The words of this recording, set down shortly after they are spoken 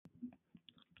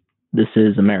This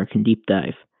is American Deep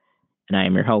Dive, and I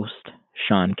am your host,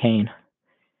 Shawn Kane.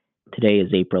 Today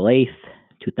is April 8th,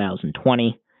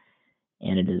 2020,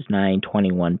 and it is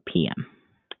 9:21 p.m.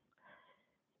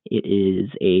 It is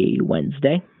a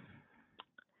Wednesday,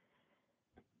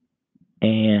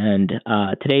 and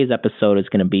today's episode is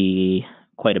going to be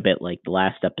quite a bit like the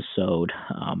last episode.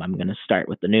 I'm going to start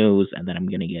with the news, and then I'm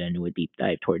going to get into a deep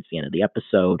dive towards the end of the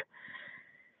episode.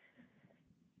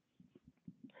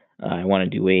 I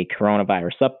want to do a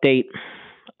coronavirus update.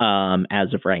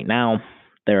 As of right now,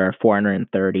 there are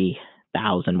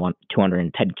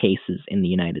 430,210 cases in the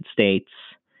United States.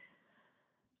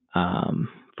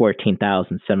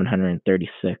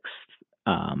 14,736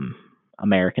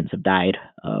 Americans have died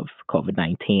of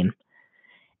COVID-19,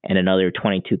 and another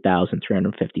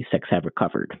 22,356 have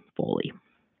recovered fully.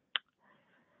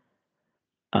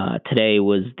 Today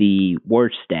was the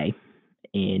worst day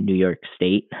in New York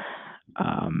State.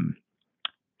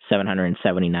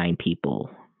 779 people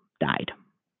died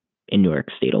in New York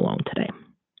State alone today.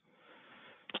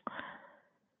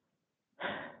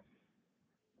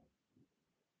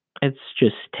 It's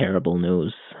just terrible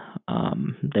news.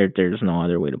 There's no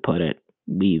other way to put it.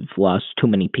 We've lost too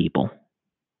many people,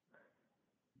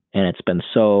 and it's been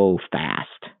so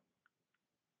fast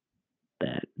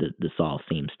that this all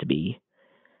seems to be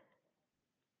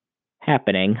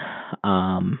happening.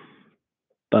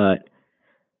 But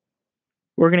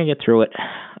we're gonna get through it.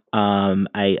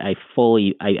 I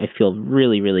feel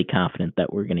really confident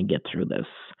that we're gonna get through this.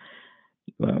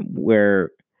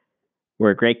 We're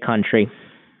a great country,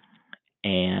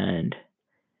 and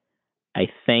I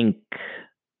think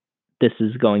this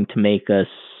is going to make us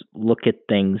look at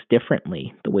things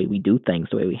differently, the way we do things,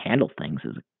 the way we handle things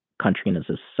as a country and as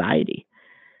a society.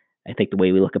 I think the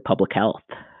way we look at public health.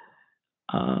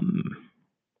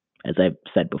 As I've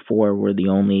said before, we're the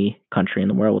only country in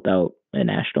the world without a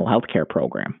national healthcare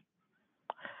program.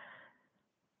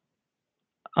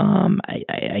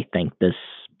 I think this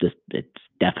it's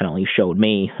definitely showed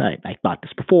me. I thought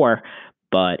this before,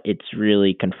 but it's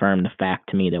really confirmed the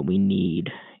fact to me that we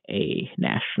need a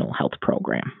national health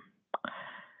program.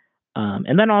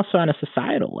 And then also on a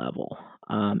societal level,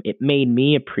 it made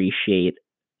me appreciate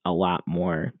a lot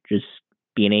more just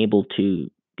being able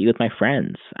to be with my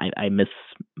friends. I miss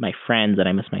my friends and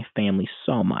I miss my family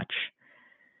so much.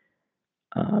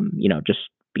 Just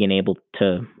being able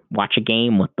to watch a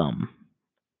game with them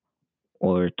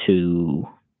or to,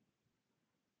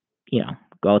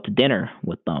 go out to dinner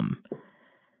with them.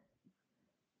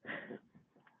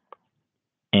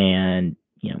 And,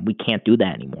 we can't do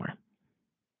that anymore.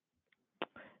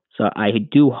 So I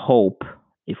do hope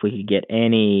if we could get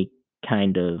any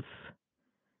kind of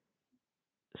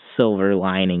silver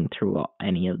lining through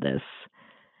any of this,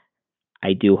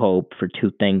 I do hope for two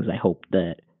things. I hope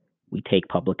that we take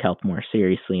public health more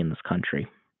seriously in this country.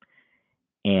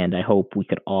 And I hope we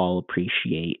could all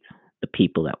appreciate the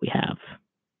people that we have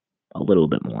a little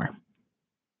bit more.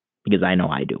 Because I know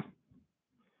I do.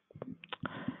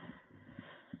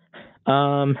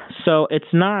 So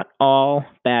it's not all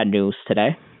bad news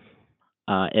today.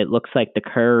 It looks like the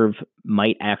curve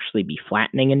might actually be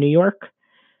flattening in New York.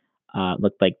 It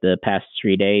looked like the past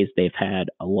 3 days they've had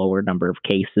a lower number of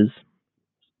cases,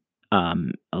 a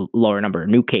lower number of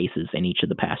new cases in each of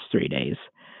the past 3 days.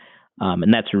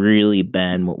 And that's really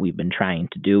been what we've been trying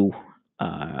to do,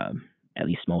 at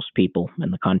least most people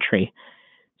in the country,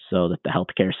 so that the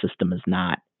healthcare system is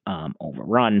not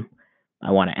overrun.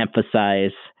 I want to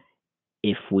emphasize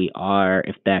if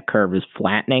that curve is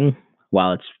flattening,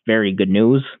 while it's very good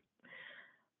news,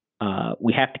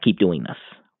 we have to keep doing this.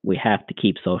 We have to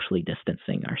keep socially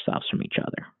distancing ourselves from each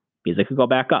other because it could go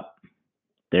back up.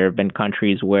 There have been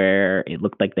countries where it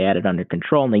looked like they had it under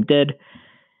control, and they did,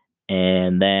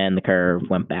 and then the curve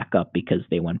went back up because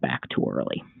they went back too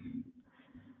early.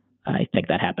 I think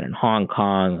that happened in Hong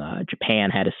Kong. Japan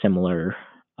had a similar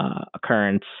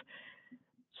occurrence.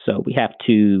 So we have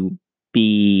to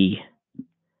be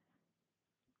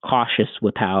cautious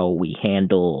with how we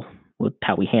handle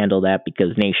that,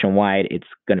 because nationwide it's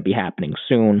going to be happening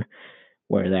soon,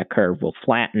 where that curve will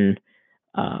flatten.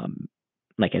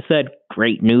 Like I said,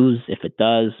 great news if it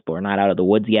does, but we're not out of the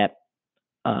woods yet.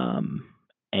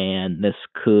 And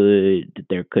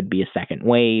there could be a second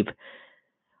wave.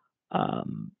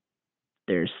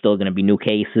 There's still going to be new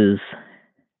cases,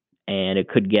 and it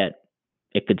could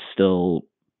still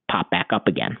pop back up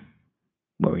again,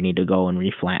 where we need to go and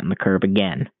reflatten the curve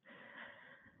again.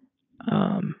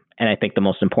 And I think the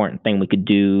most important thing we could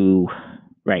do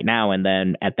right now, and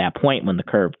then at that point when the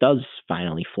curve does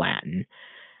finally flatten,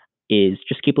 is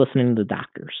just keep listening to the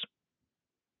doctors.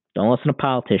 Don't listen to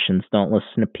politicians. Don't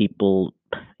listen to people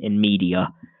in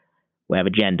media who have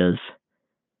agendas,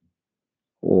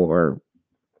 or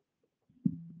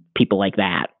people like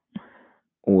that,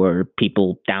 or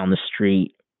people down the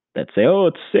street that say, "Oh,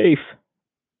 it's safe."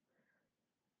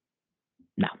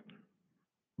 No.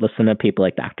 Listen to people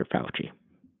like Dr. Fauci.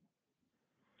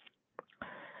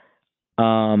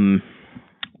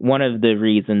 One of the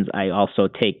reasons I also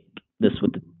take this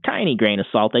with a tiny grain of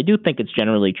salt, I do think it's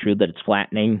generally true that it's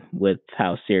flattening with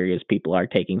how serious people are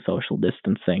taking social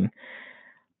distancing.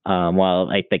 While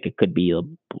I think it could be a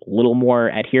little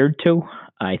more adhered to,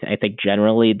 I think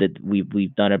generally that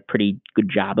we've done a pretty good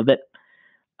job of it.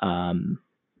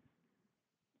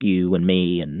 You and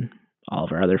me and all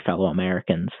of our other fellow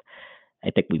Americans, I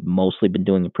think we've mostly been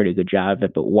doing a pretty good job of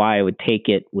it. But why I would take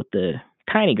it with the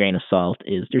tiny grain of salt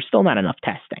is there's still not enough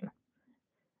testing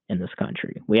in this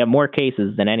country. We have more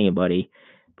cases than anybody,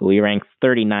 but we rank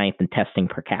 39th in testing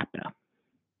per capita.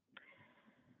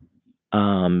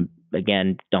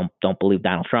 Again, don't believe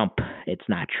Donald Trump. It's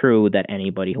not true that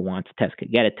anybody who wants a test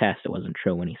could get a test. It wasn't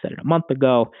true when he said it a month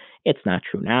ago. It's not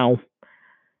true now.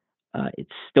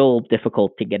 It's still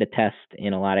difficult to get a test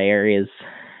in a lot of areas.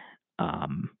 I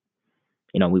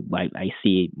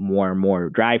see more and more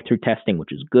drive-through testing,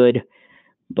 which is good,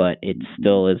 but it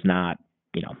still is not,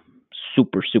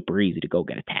 super, super easy to go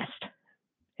get a test.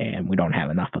 And we don't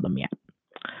have enough of them yet.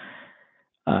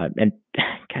 And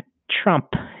God, Trump,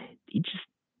 he's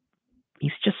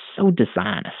just so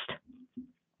dishonest.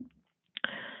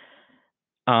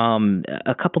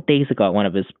 A couple days ago at one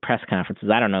of his press conferences,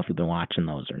 I don't know if you've been watching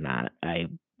those or not. I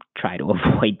try to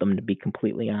avoid them, to be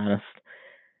completely honest,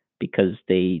 because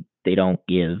they don't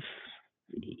give.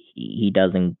 He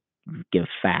doesn't give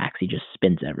facts. He just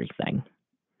spins everything.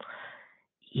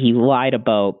 He lied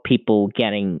about people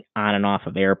getting on and off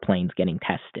of airplanes getting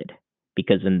tested,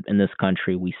 because in this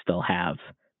country we still have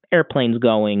airplanes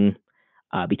going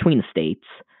between the states.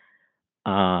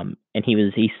 And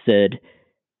he said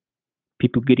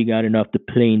people getting on and off the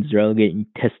planes are all getting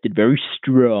tested very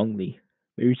strongly.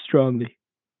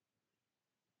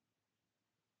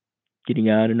 Getting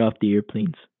on and off the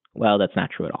airplanes. Well, that's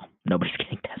not true at all. Nobody's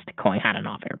getting tested going on and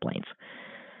off airplanes.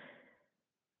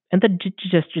 And then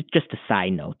just a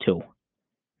side note too.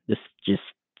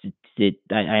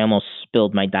 I almost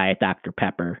spilled my Diet Dr.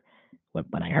 Pepper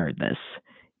when I heard this.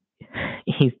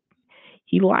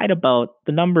 He lied about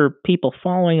the number of people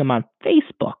following him on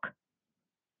Facebook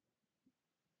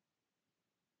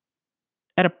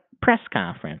at a press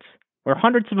conference where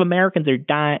hundreds of Americans are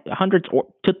dying, hundreds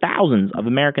to thousands of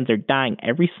Americans are dying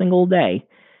every single day,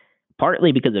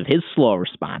 partly because of his slow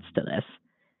response to this.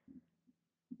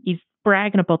 He's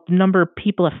bragging about the number of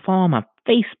people that follow him on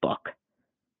Facebook.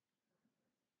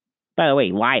 By the way,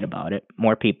 he lied about it.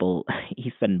 More people,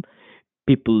 he said,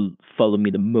 people follow me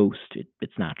the most.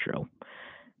 It's not true.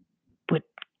 But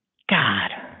God,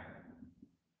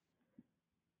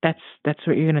 that's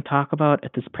what you're going to talk about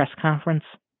at this press conference?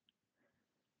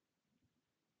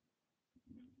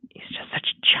 He's just such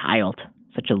a child,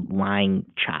 such a lying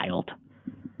child.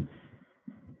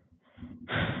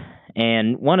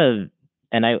 And I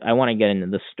want to get into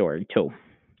this story too.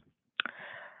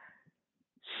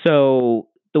 So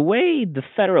the way the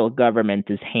federal government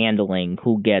is handling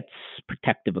who gets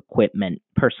protective equipment,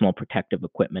 personal protective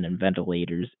equipment, and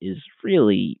ventilators is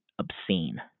really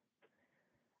obscene.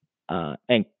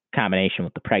 In combination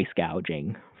with the price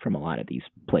gouging from a lot of these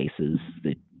places,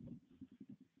 it's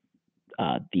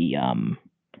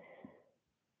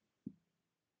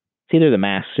either the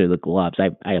masks or the gloves.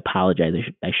 I apologize.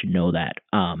 I should know that.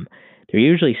 They're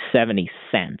usually 70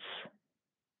 cents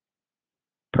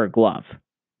per glove.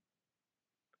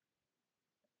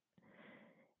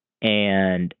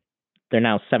 And they're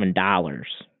now $7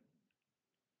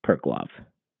 per glove.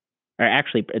 Or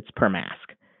actually, it's per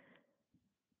mask.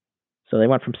 So they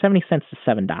went from 70 cents to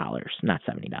 $7, not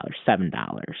 $70,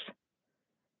 $7.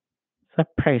 So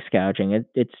price gouging,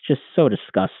 it's just so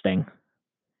disgusting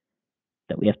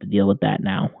that we have to deal with that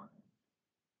now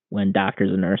when doctors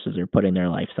and nurses are putting their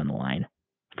lives on the line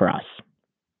for us.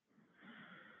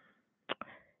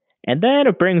 And then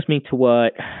it brings me to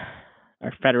what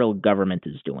our federal government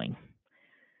is doing.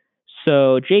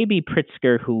 So J.B.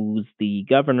 Pritzker, who's the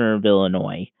governor of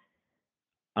Illinois,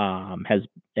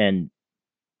 and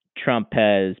Trump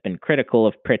has been critical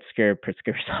of Pritzker.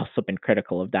 Pritzker has also been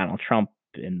critical of Donald Trump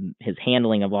in his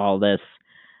handling of all this.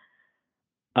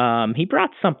 He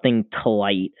brought something to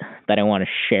light that I want to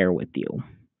share with you.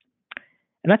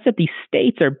 And that's that these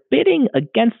states are bidding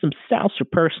against themselves for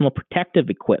personal protective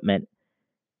equipment.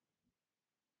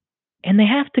 And they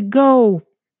have to go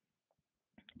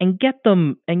and get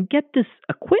this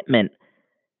equipment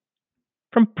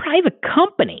from private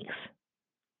companies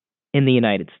in the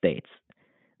United States.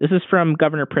 This is from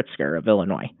Governor Pritzker of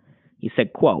Illinois. He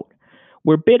said, quote,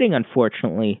 "We're bidding,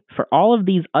 unfortunately, for all of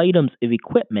these items of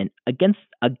equipment against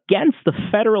the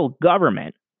federal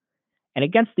government and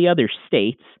against the other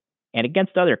states and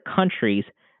against other countries,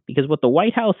 because what the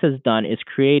White House has done is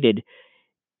created,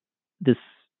 they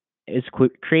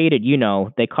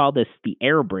call this the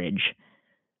air bridge,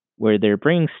 where they're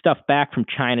bringing stuff back from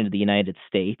China to the United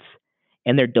States,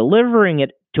 and they're delivering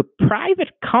it to private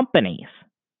companies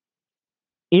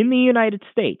in the United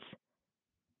States,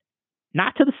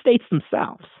 not to the states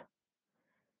themselves.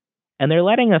 And they're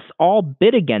letting us all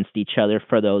bid against each other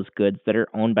for those goods that are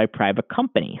owned by private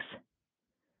companies."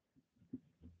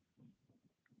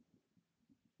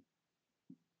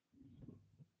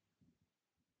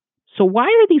 So why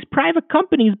are these private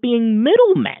companies being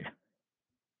middlemen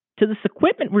to this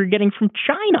equipment we're getting from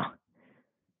China?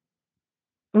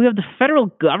 We have the federal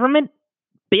government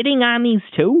bidding on these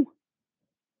too?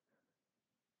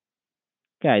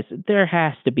 Guys, there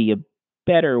has to be a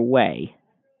better way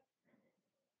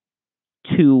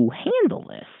to handle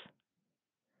this.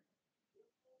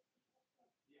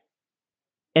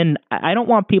 And I don't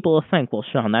want people to think, well,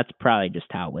 Shawn, that's probably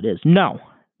just how it is. No,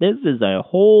 this is a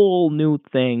whole new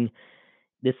thing.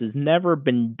 This has never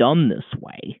been done this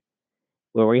way,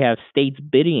 where we have states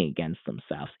bidding against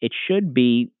themselves. It should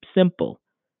be simple.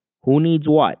 Who needs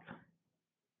what?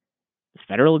 The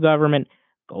federal government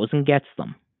goes and gets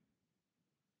them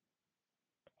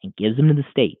and gives them to the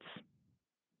states.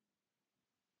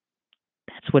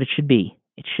 That's what it should be.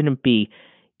 It shouldn't be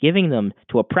giving them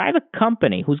to a private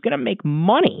company who's going to make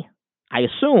money, I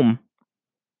assume,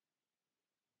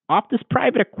 off this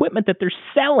private equipment that they're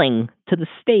selling to the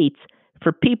states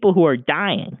for people who are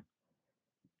dying,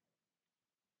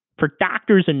 for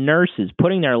doctors and nurses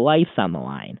putting their lives on the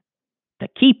line to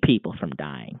keep people from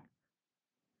dying.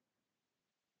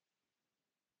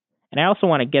 And I also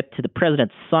want to get to the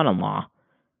president's son-in-law,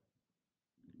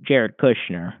 Jared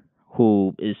Kushner,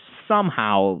 who is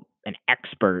somehow an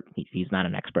expert. He's not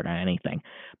an expert on anything,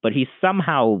 but he's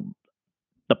somehow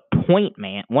the point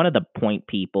man, one of the point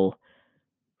people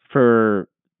for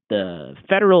the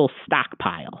federal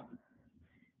stockpile,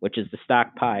 which is the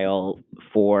stockpile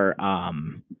for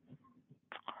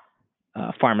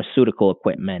pharmaceutical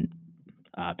equipment,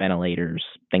 ventilators,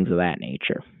 things of that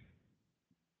nature.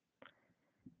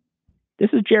 This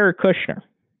is Jared Kushner.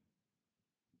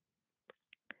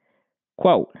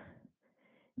 Quote,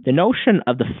 "The notion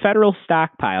of the federal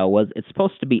stockpile was it's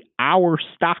supposed to be our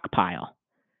stockpile.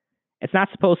 It's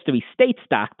not supposed to be state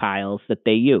stockpiles that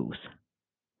they use."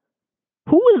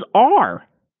 Who is our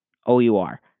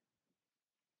OUR?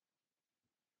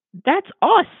 That's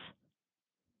us.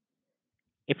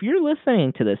 If you're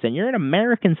listening to this and you're an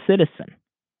American citizen,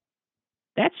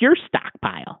 that's your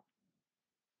stockpile.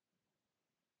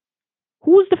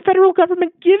 Who is the federal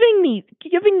government giving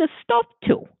this stuff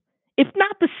to, if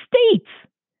not the states?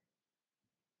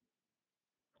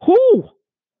 Who?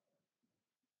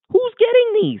 Who's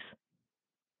getting these?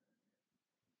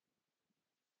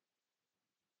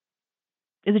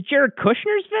 Is it Jared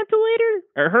Kushner's ventilator?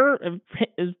 Or her?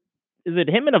 Is it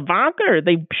him and Ivanka? Are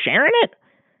they sharing it?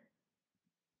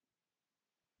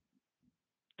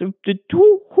 Who's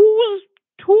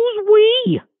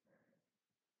we?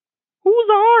 Who's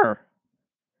our?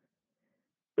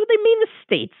 What do they mean the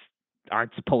states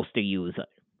aren't supposed to use it?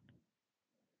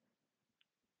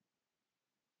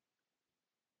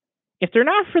 If they're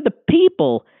not for the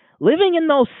people living in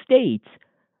those states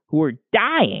who are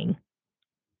dying,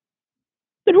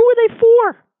 then who are they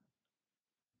for?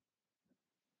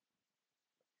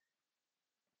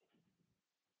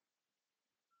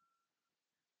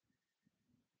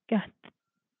 God.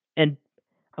 And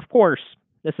of course,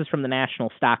 this is from the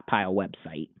National Stockpile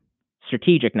website,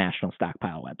 Strategic National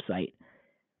Stockpile website.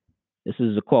 This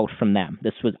is a quote from them.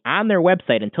 This was on their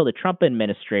website until the Trump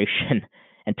administration,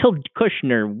 until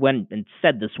Kushner went and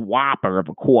said this whopper of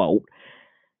a quote.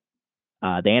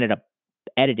 They ended up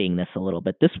editing this a little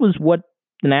bit. This was what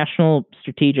the National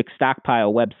Strategic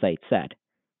Stockpile website said.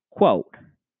 Quote,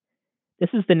 "This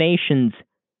is the nation's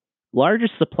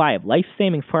largest supply of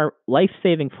life-saving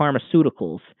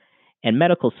pharmaceuticals and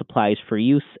medical supplies for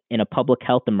use in a public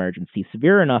health emergency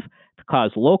severe enough to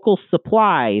cause local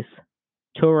supplies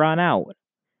to run out."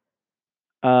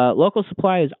 Local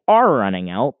supplies are running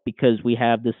out because we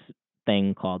have this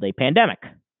thing called a pandemic.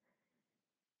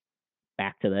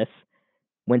 Back to this.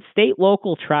 When state,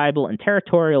 local, tribal, and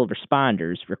territorial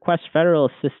responders request federal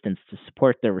assistance to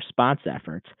support their response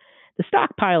efforts, the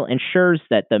stockpile ensures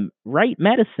that the right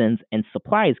medicines and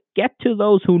supplies get to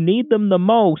those who need them the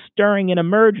most during an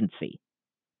emergency.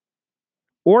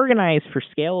 Organized for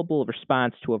scalable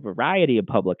response to a variety of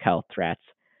public health threats,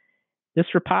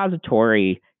 this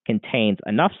repository contains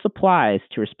enough supplies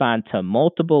to respond to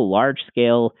multiple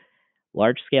large-scale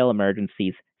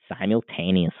emergencies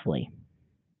simultaneously.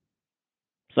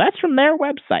 So that's from their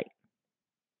website.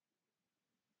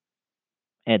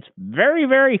 And it's very,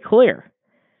 very clear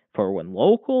for when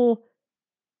local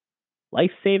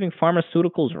life-saving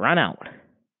pharmaceuticals run out,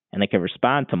 and they can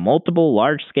respond to multiple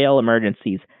large-scale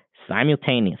emergencies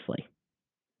simultaneously.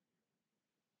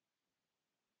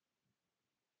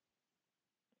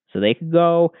 So they could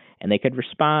go and they could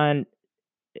respond.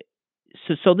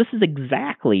 So this is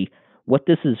exactly what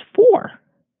this is for.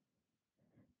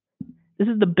 This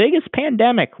is the biggest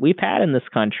pandemic we've had in this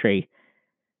country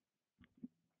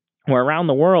or around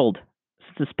the world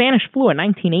since the Spanish flu in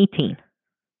 1918.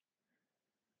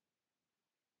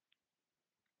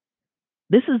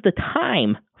 This is the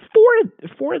time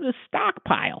for the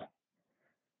stockpile.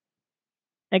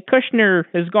 And Kushner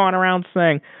has gone around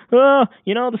saying, the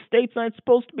states aren't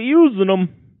supposed to be using them.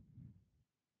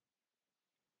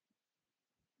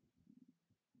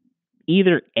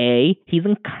 Either A, he's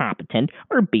incompetent,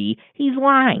 or B, he's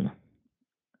lying.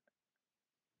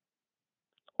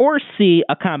 Or C,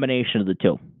 a combination of the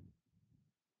two.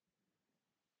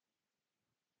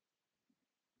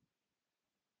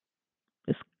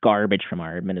 This garbage from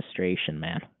our administration,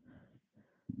 man.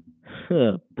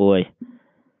 Oh, boy.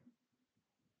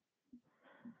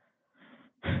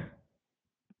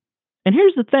 And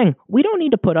here's the thing. We don't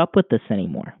need to put up with this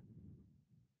anymore.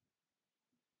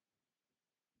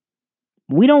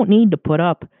 We don't need to put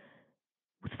up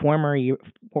with 4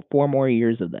 more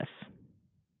years of this.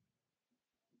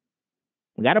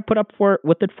 We got to put up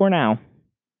with it for now.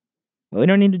 But we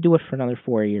don't need to do it for another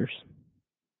 4 years.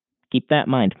 Keep that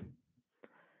in mind.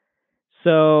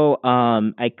 So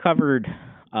I covered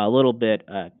a little bit,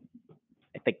 I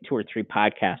think 2 or 3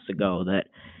 podcasts ago, that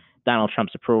Donald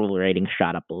Trump's approval rating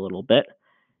shot up a little bit.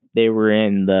 They were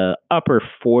in the upper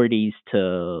 40s to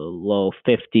low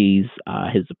 50s.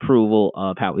 His approval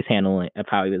of how he was handling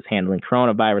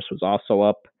coronavirus was also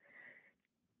up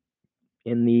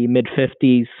in the mid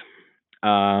 50s.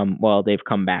 Well, they've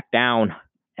come back down,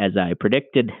 as I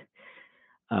predicted.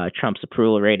 Trump's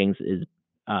approval ratings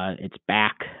it's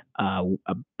back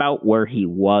about where he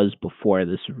was before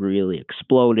this really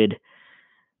exploded.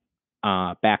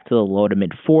 Back to the low to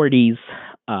mid 40s,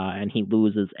 and he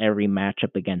loses every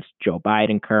matchup against Joe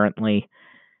Biden currently.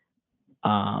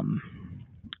 And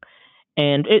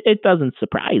it doesn't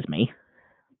surprise me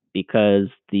because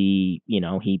he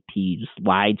just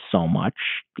lied so much.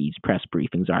 These press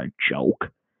briefings are a joke,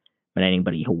 but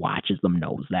anybody who watches them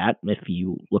knows that. If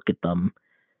you look at them,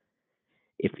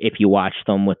 if you watch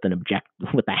them with a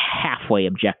halfway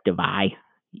objective eye,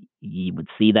 you would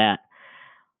see that.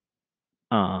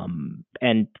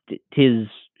 And his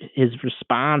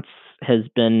response has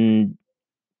been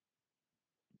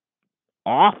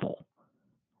awful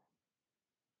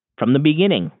from the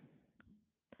beginning.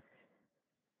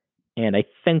 And I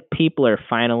think people are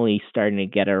finally starting to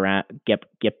get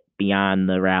beyond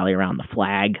the rally around the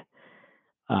flag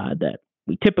that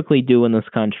we typically do in this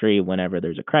country whenever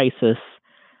there's a crisis.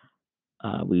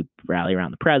 We rally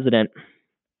around the president.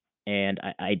 And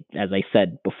I, as I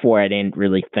said before, I didn't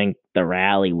really think the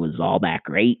rally was all that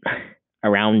great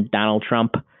around Donald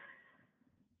Trump,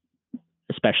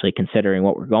 especially considering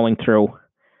what we're going through.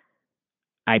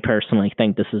 I personally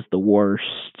think this is the worst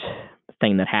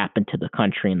thing that happened to the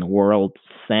country and the world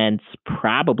since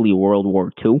probably World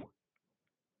War II.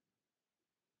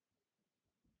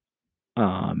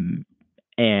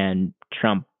 And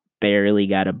Trump barely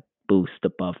got a boost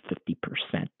above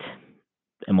 50%.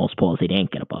 In most polls, he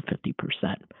didn't get above 50%.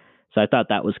 So I thought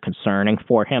that was concerning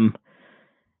for him.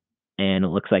 And it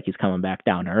looks like he's coming back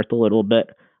down to earth a little bit.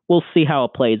 We'll see how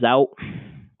it plays out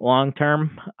long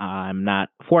term. I'm not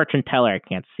a fortune teller. I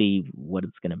can't see what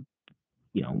it's going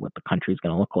to, what the country's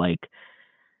going to look like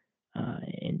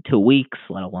in 2 weeks,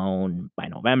 let alone by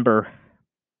November.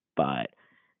 But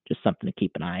just something to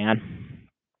keep an eye on.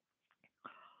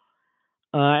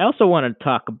 I also want to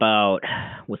talk about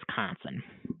Wisconsin.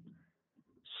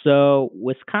 So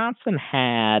Wisconsin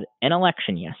had an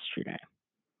election yesterday.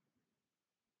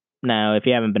 Now, if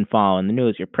you haven't been following the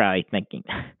news, you're probably thinking,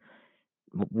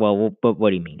 well, but what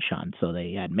do you mean, Shawn? So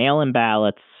they had mail-in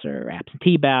ballots or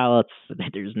absentee ballots.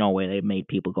 There's no way they made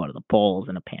people go to the polls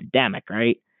in a pandemic,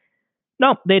 right?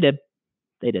 No, they did.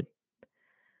 They did.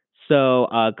 So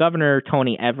Governor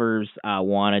Tony Evers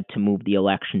wanted to move the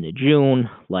election to June,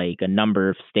 like a number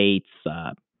of states,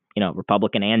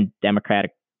 Republican and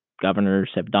Democratic governors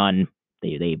have done.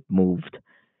 They've moved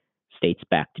states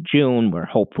back to June, where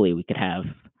hopefully we could have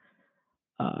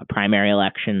primary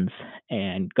elections,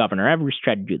 and Governor Evers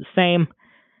tried to do the same,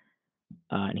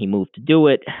 and he moved to do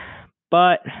it,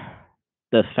 but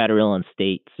the federal and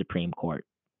state Supreme Court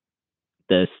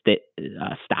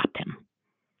stopped him.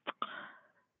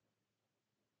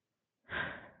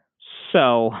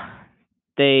 So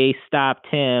they stopped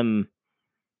him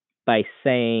by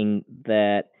saying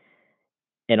that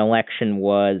an election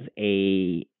was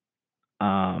an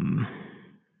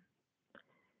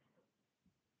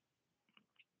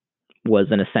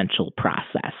essential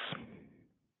process.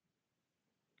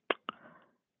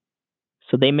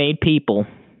 So they made people,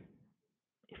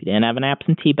 if you didn't have an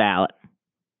absentee ballot,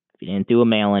 if you didn't do a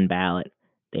mail-in ballot,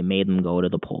 they made them go to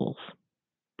the polls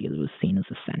because it was seen as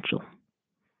essential.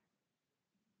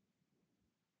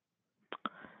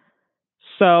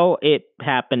 So it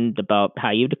happened about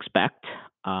how you'd expect.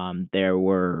 There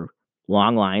were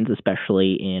long lines,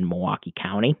 especially in Milwaukee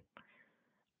County,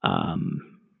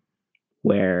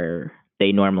 where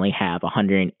they normally have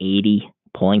 180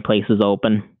 polling places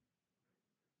open.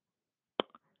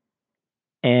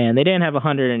 And they didn't have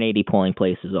 180 polling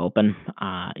places open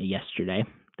yesterday.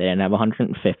 They didn't have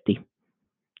 150.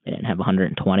 They didn't have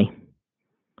 120.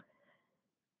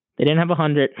 They didn't have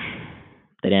 100.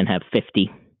 They didn't have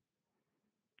 50.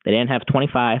 They didn't have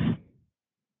 25.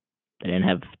 They didn't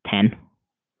have 10.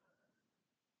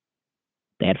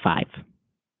 They had 5.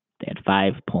 They had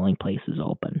 5 polling places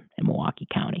open in Milwaukee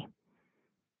County.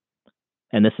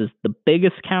 And this is the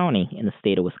biggest county in the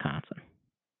state of Wisconsin.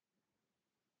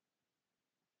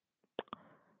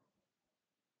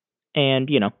 And,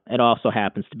 it also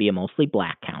happens to be a mostly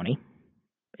black county.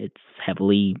 It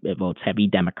votes heavy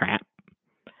Democrat.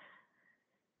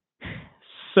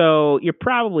 So you're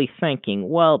probably thinking,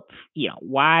 well,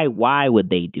 why would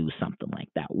they do something like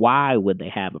that? Why would they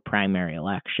have a primary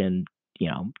election?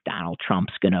 Donald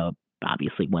Trump's going to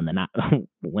obviously win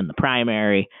the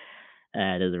primary.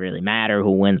 It doesn't really matter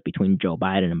who wins between Joe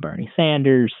Biden and Bernie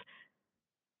Sanders.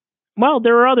 Well,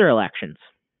 there were other elections.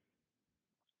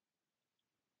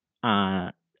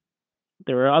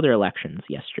 There were other elections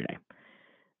yesterday.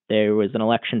 There was an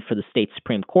election for the state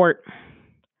Supreme Court,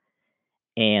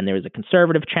 and there was a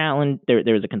conservative challenge. There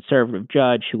was a conservative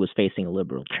judge who was facing a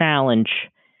liberal challenge,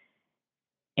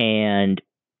 and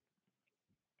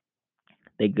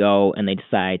they go and they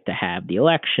decide to have the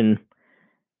election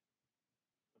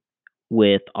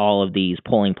with all of these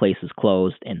polling places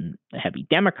closed in the heavy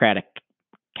Democratic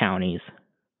counties,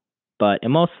 but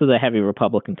in most of the heavy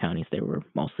Republican counties, they were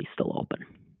mostly still open.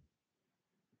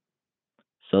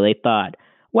 So they thought,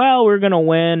 well, we're going to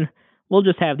win. We'll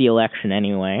just have the election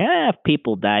anyway. If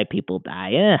people die, people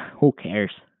die. Who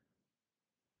cares?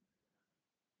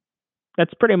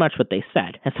 That's pretty much what they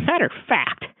said. As a matter of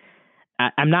fact,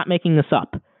 I'm not making this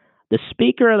up. The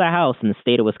Speaker of the House in the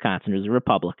state of Wisconsin is a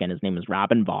Republican. His name is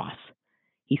Robin Vos.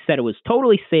 He said it was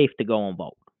totally safe to go and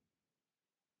vote.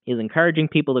 He's encouraging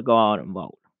people to go out and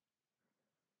vote.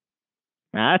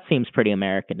 Now, that seems pretty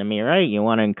American to me, right? You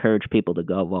want to encourage people to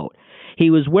go vote. He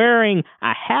was wearing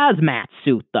a hazmat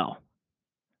suit, though.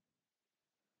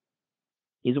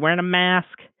 He's wearing a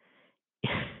mask.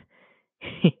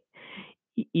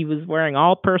 He was wearing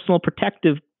all personal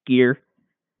protective gear.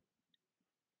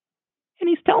 And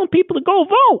he's telling people to go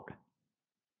vote.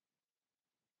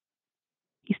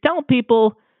 He's telling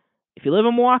people, if you live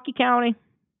in Milwaukee County,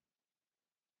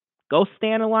 go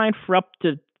stand in line for up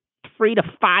to 3 to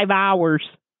 5 hours.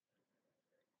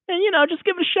 And, just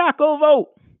give it a shot. Go vote.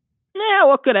 Yeah,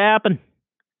 what could happen?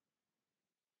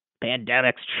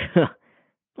 Pandemics.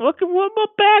 What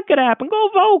bad could happen? Go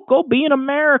vote. Go be an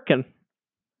American.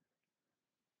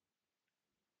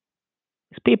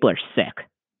 These people are sick.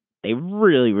 They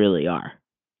really, really are.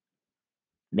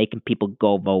 Making people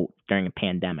go vote during a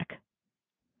pandemic.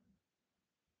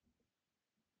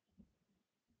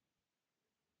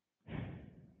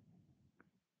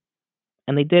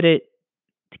 And they did it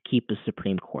to keep a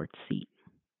Supreme Court seat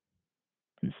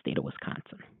in the state of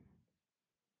Wisconsin.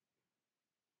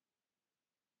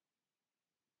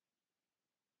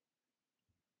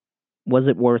 Was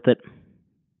it worth it?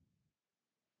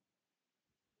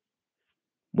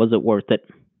 Was it worth it?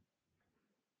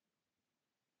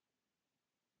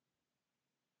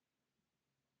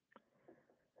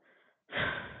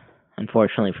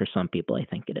 Unfortunately, for some people, I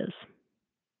think it is.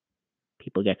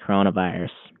 People get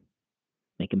coronavirus,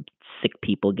 making sick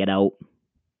people get out,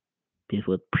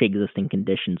 people with pre-existing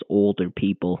conditions, older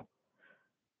people,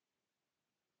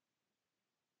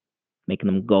 making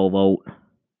them go vote,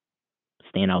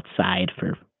 stand outside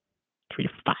for 3 to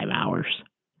 5 hours.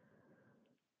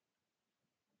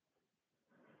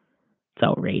 It's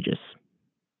outrageous.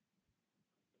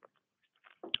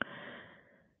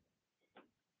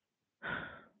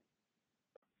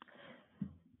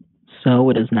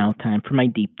 it is now time for my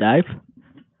deep dive.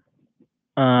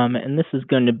 And this is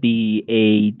going to be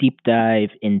a deep dive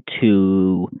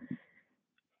into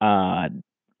uh,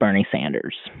 Bernie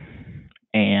Sanders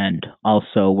and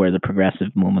also where the progressive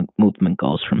movement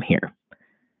goes from here.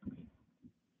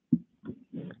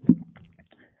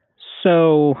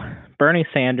 So, Bernie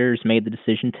Sanders made the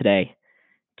decision today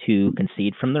to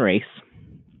concede from the race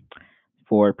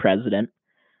for president.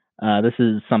 This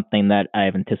is something that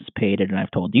I've anticipated, and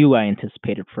I've told you I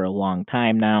anticipated for a long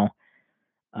time now.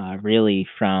 Really,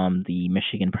 from the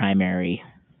Michigan primary,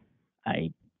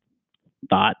 I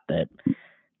thought that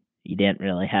he didn't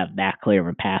really have that clear of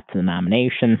a path to the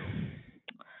nomination.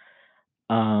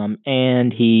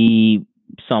 And he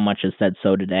so much has said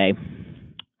so today.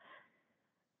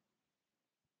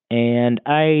 And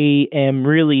I am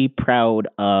really proud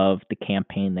of the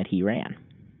campaign that he ran,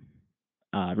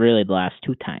 really the last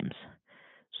two times.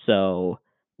 So,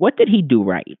 what did he do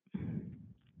right?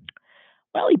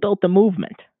 Well, he built a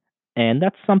movement. And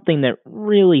that's something that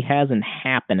really hasn't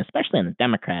happened, especially on the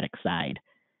Democratic side,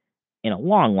 in a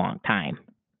long, long time.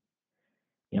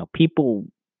 People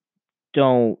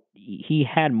don't. He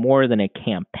had more than a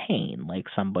campaign, like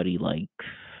somebody like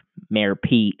Mayor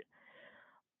Pete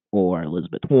or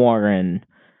Elizabeth Warren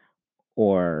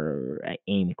or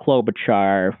Amy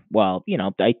Klobuchar. Well,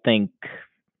 I think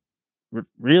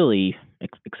really,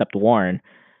 except Warren,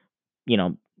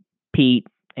 Pete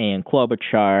and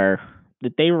Klobuchar,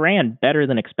 that they ran better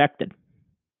than expected.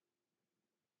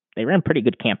 They ran pretty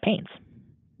good campaigns.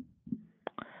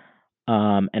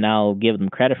 And I'll give them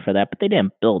credit for that, but they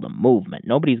didn't build a movement.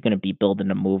 Nobody's going to be building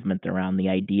a movement around the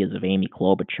ideas of Amy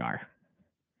Klobuchar.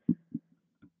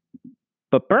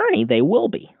 But Bernie, they will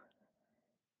be.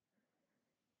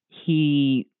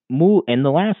 He moved in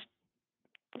the last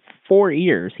 4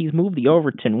 years. He's moved the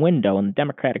Overton window in the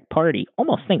Democratic Party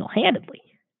almost single-handedly.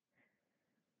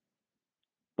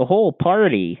 The whole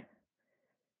party,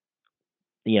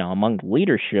 among the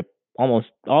leadership, almost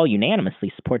all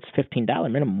unanimously supports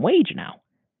 $15 minimum wage now.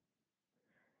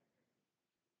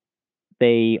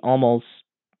 They almost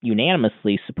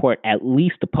unanimously support at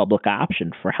least a public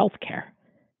option for health care.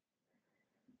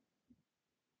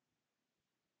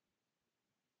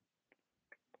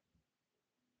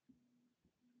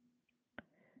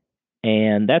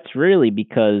 And that's really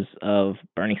because of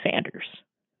Bernie Sanders.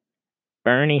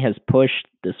 Bernie has pushed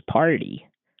this party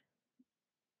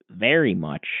very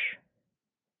much,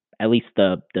 at least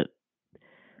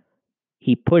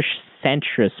he pushed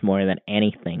centrist more than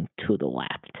anything to the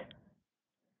left.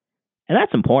 And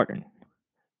that's important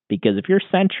because if you're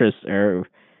centrist or,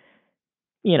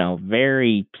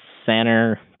 very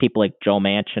center, people like Joe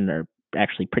Manchin are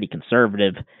actually pretty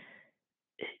conservative.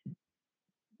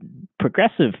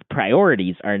 Progressive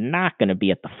priorities are not going to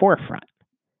be at the forefront.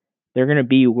 They're going to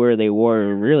be where they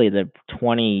were really the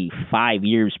 25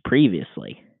 years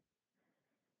previously,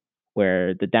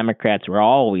 where the Democrats were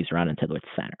always running to the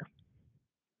center.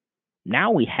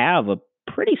 Now we have a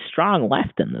pretty strong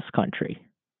left in this country,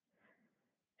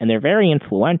 and they're very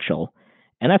influential,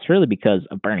 and that's really because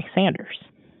of Bernie Sanders.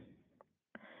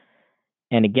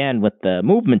 And again, with the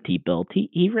movement he built,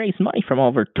 he raised money from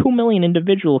over 2 million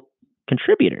individual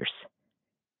contributors.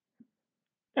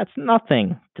 That's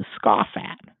nothing to scoff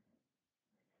at.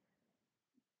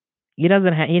 He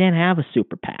didn't have a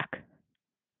super PAC.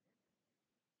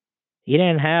 He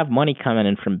didn't have money coming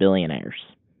in from billionaires.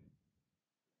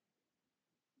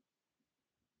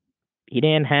 He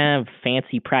didn't have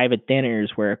fancy private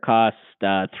dinners where it cost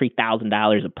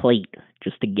 $3,000 a plate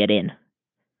just to get in.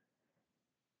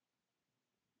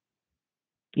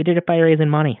 He did it by raising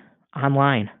money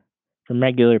online from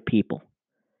regular people.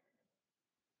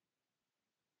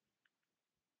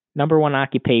 Number one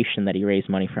occupation that he raised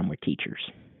money from were teachers.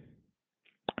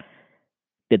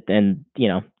 And,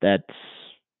 that's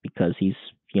because he's,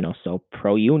 so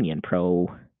pro-union,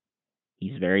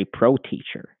 he's very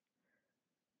pro-teacher.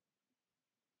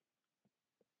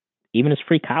 Even his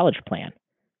free college plan.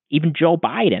 Even Joe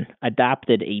Biden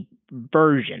adopted a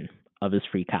version of his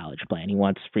free college plan. He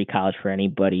wants free college for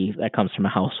anybody that comes from a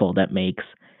household that makes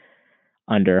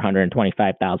under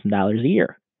 $125,000 a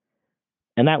year.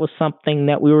 And that was something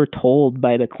that we were told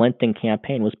by the Clinton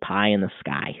campaign was pie in the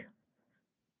sky.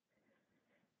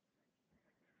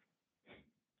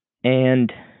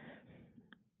 And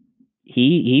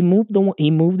he moved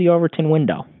the Overton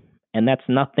window, and that's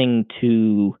nothing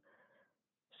to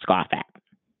scoff at.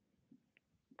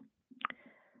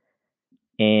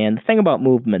 And the thing about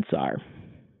movements are,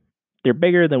 they're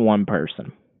bigger than one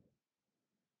person.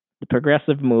 The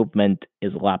progressive movement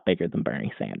is a lot bigger than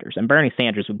Bernie Sanders, and Bernie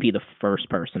Sanders would be the first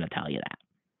person to tell you that.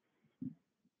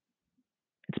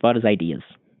 It's about his ideas.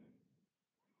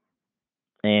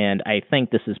 And I think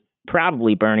this is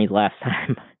probably Bernie's last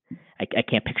time. I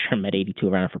can't picture him at 82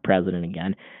 running for president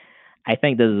again. I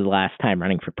think this is his last time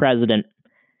running for president.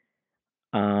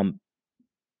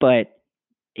 But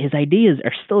his ideas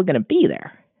are still going to be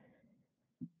there.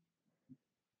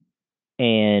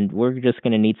 And we're just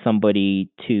going to need somebody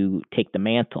to take the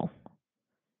mantle.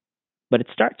 But it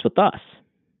starts with us.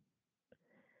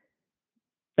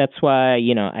 That's why,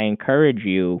 I encourage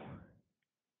you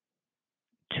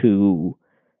to,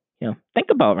 think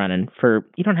about running for,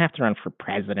 you don't have to run for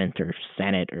president or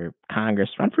Senate or Congress.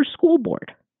 Run for school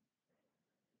board.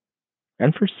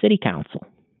 Run for city council.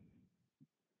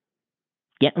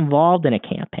 Get involved in a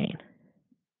campaign.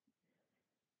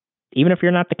 Even if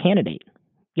you're not the candidate,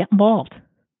 get involved.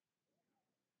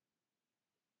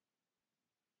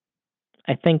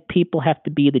 I think people have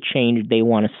to be the change they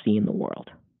want to see in the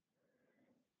world.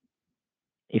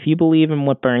 If you believe in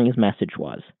what Bernie's message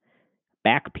was,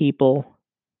 back people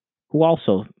who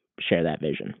also share that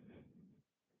vision.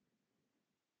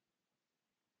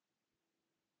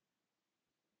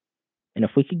 And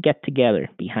if we could get together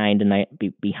behind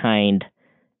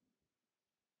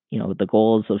the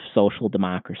goals of social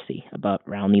democracy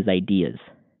around these ideas,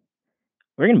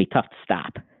 we're going to be tough to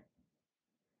stop.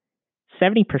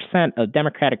 70% of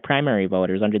Democratic primary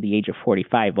voters under the age of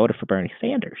 45 voted for Bernie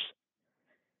Sanders.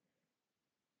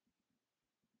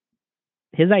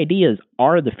 His ideas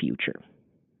are the future.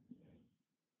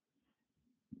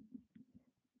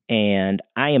 And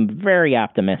I am very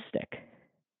optimistic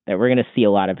that we're going to see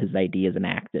a lot of his ideas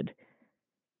enacted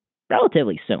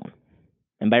relatively soon.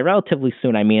 And by relatively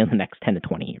soon, I mean in the next 10 to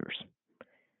 20 years.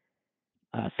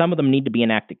 Some of them need to be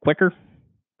enacted quicker.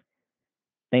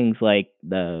 Things like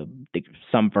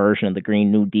some version of the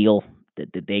Green New Deal, that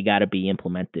they got to be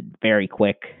implemented very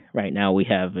quick. Right now, we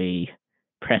have a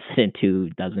president who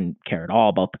doesn't care at all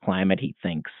about the climate. He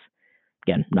thinks,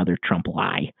 again, another Trump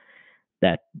lie,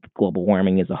 that global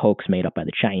warming is a hoax made up by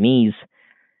the Chinese.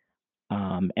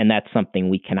 And that's something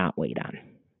we cannot wait on.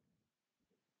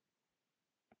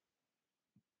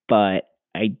 But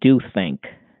I do think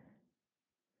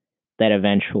that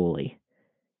eventually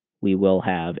we will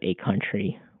have a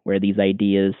country where these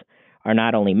ideas are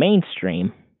not only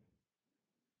mainstream,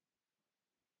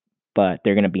 but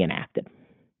they're going to be enacted.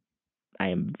 I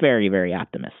am very, very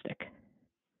optimistic.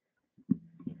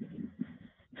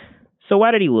 So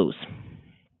why did he lose?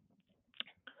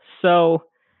 So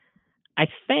I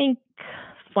think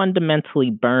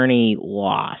fundamentally Bernie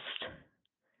lost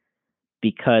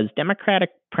because Democratic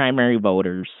primary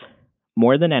voters,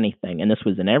 more than anything, and this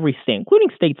was in every state, including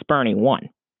states Bernie won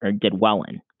or did well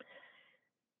in,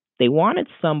 they wanted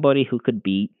somebody who could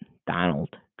beat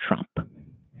Donald Trump.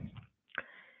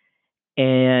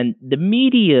 And the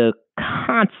media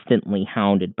constantly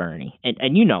hounded Bernie. And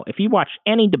if you watch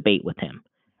any debate with him,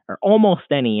 or almost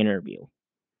any interview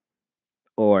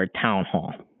or town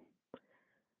hall,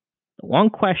 the one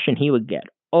question he would get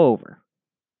over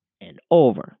and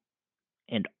over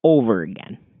and over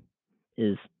again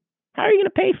is, how are you going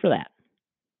to pay for that?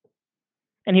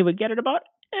 And he would get it about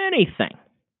anything.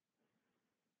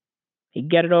 He'd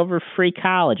get it over free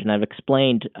college. And I've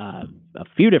explained a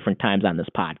few different times on this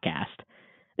podcast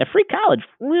that free college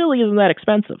really isn't that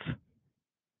expensive.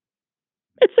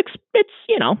 It's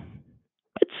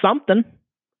something.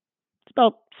 It's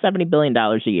about $70 billion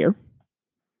a year.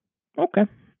 Okay.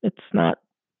 It's not,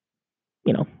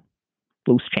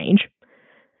 loose change.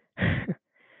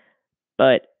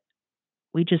 But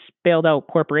we just bailed out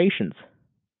corporations.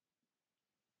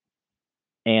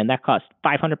 And that cost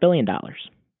 $500 billion.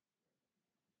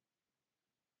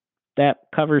 That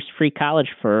covers free college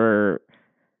for,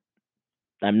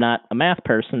 I'm not a math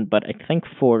person, but I think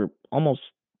for almost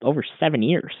over 7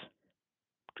 years.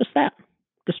 Just that.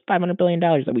 Just $500 billion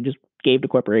that we just gave to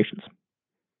corporations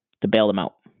to bail them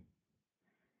out.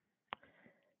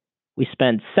 We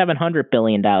spend $700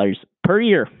 billion per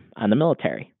year on the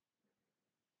military.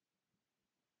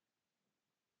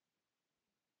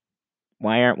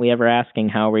 Why aren't we ever asking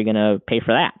how we're going to pay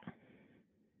for that?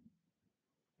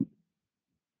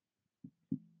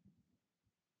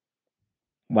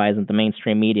 Why isn't the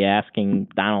mainstream media asking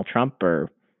Donald Trump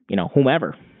or,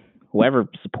 whoever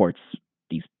supports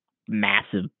these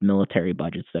massive military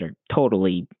budgets that are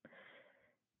totally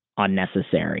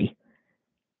unnecessary?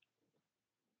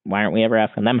 Why aren't we ever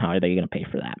asking them how are they going to pay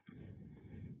for that?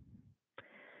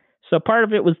 So part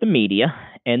of it was the media,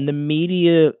 and the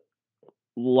media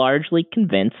largely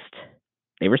convinced,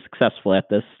 they were successful at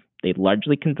this, they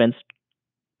largely convinced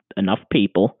enough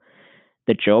people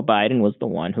that Joe Biden was the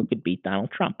one who could beat Donald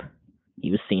Trump.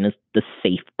 He was seen as the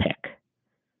safe pick.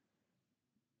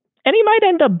 And he might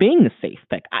end up being the safe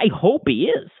pick. I hope he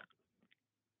is.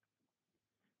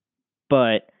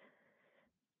 But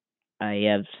I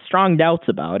have strong doubts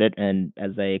about it. And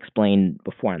as I explained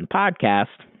before on the podcast,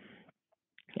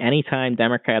 anytime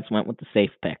Democrats went with the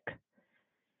safe pick,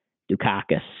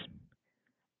 Dukakis,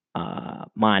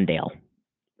 Mondale,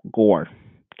 Gore,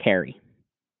 Kerry,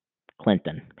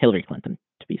 Clinton, Hillary Clinton,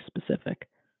 to be specific.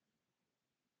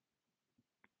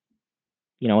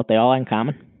 You know what they all had in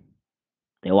common?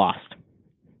 They lost.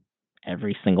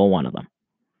 Every single one of them.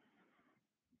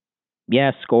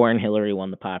 Yes, Gore and Hillary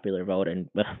won the popular vote, and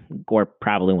Gore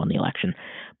probably won the election.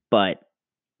 But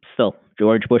still,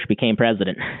 George Bush became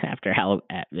president after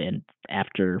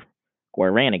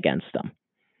Gore ran against him.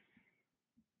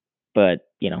 But,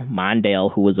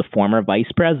 Mondale, who was a former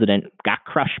vice president, got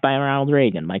crushed by Ronald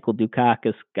Reagan. Michael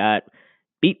Dukakis got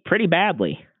beat pretty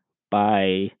badly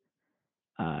by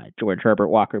George Herbert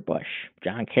Walker Bush.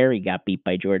 John Kerry got beat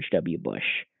by George W. Bush.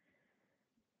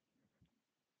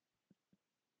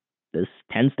 This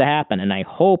tends to happen, and I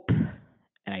hope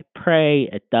and I pray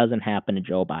it doesn't happen to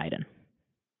Joe Biden.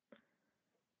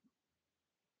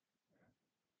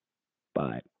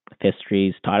 But if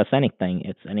history's taught us anything,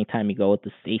 it's anytime you go with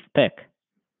the safe pick,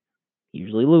 you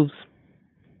usually lose.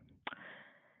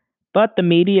 But the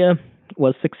media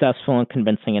was successful in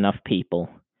convincing enough people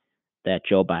that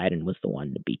Joe Biden was the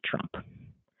one to beat Trump.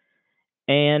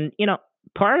 And,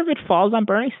 part of it falls on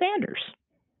Bernie Sanders.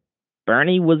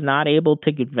 Bernie was not able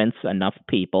to convince enough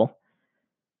people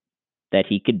that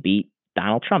he could beat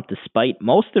Donald Trump, despite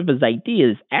most of his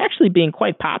ideas actually being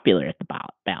quite popular at the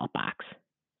ballot box.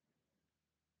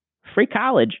 Free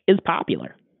college is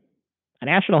popular. A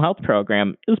national health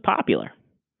program is popular.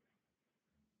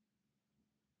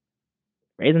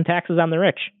 Raising taxes on the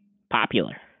rich,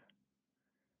 popular.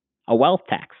 A wealth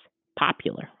tax,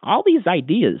 popular. All these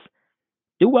ideas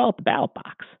do well at the ballot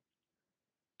box.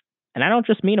 And I don't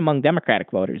just mean among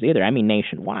Democratic voters either. I mean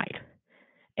nationwide.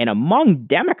 And among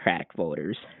Democratic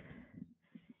voters,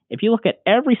 if you look at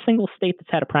every single state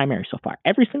that's had a primary so far,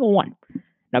 every single one.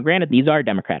 Now, granted, these are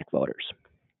Democratic voters.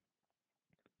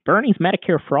 Bernie's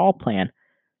Medicare for All plan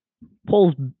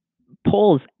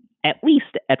polls at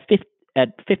least at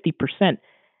 50%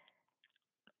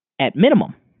 at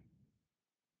minimum.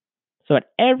 So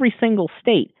at every single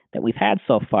state that we've had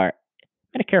so far,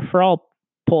 Medicare for All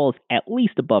polls at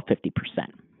least above 50%.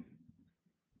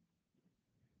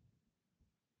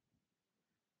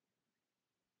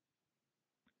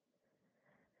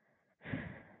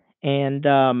 And,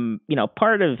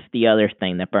 part of the other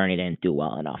thing that Bernie didn't do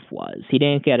well enough was he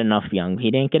didn't get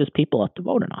his people out to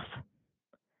vote enough.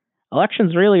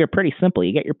 Elections really are pretty simple.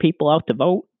 You get your people out to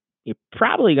vote, you're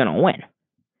probably going to win.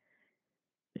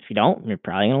 If you don't, you're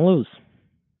probably going to lose.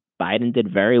 Biden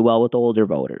did very well with older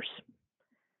voters.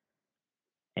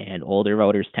 And older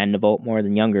voters tend to vote more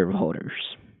than younger voters.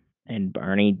 And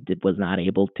Bernie was not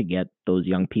able to get those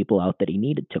young people out that he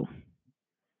needed to.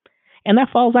 And that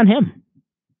falls on him.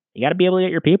 You got to be able to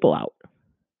get your people out.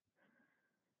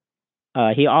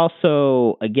 He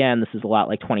also, again, this is a lot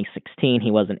like 2016,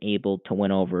 he wasn't able to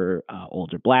win over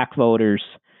older black voters.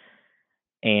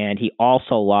 And he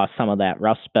also lost some of that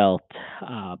Rust Belt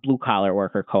blue-collar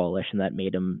worker coalition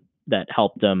that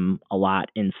helped him a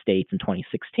lot in states in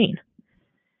 2016.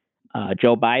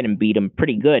 Joe Biden beat him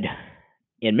pretty good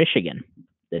in Michigan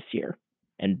this year.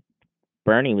 And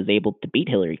Bernie was able to beat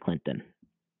Hillary Clinton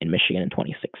in Michigan in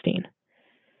 2016.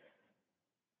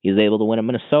 He was able to win in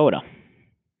Minnesota.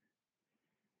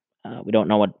 We don't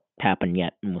know what happened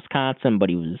yet in Wisconsin, but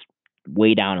he was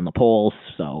way down in the polls,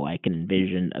 so I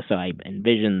envision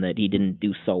that he didn't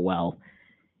do so well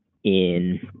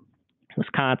in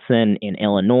Wisconsin, in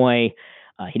Illinois.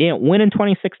 He didn't win in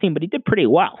 2016, but he did pretty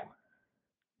well.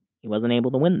 He wasn't able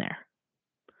to win there.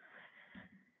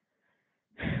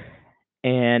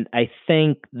 And I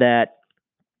think that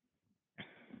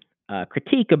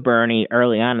critique of Bernie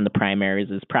early on in the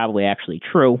primaries is probably actually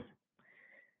true.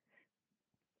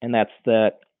 And that's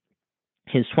that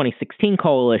his 2016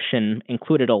 coalition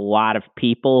included a lot of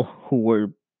people who were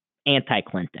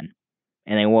anti-Clinton.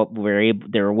 And they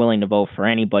were willing to vote for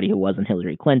anybody who wasn't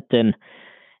Hillary Clinton.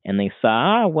 And they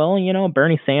saw,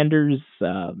 Bernie Sanders,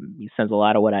 he says a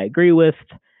lot of what I agree with.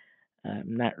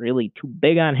 I'm not really too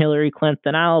big on Hillary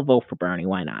Clinton. I'll vote for Bernie.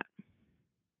 Why not?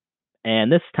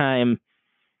 And this time,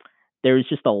 there was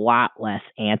just a lot less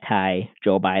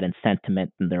anti-Joe Biden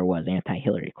sentiment than there was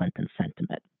anti-Hillary Clinton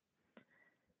sentiment.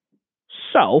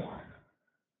 So,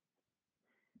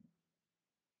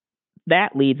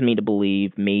 that leads me to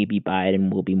believe maybe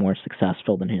Biden will be more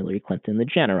successful than Hillary Clinton in the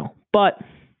general. But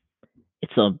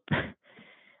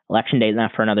election day is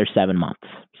not for another 7 months.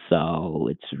 so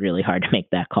it's really hard to make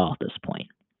that call at this point.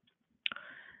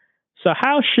 So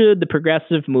how should the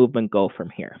progressive movement go from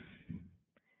here?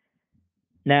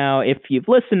 Now, if you've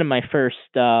listened to my first,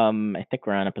 I think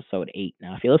we're on episode 8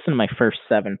 now. If you listen to my first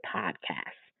 7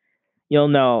 podcasts, you'll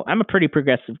know I'm a pretty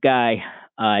progressive guy.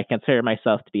 I consider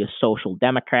myself to be a social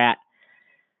democrat.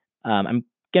 I'm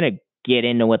going to get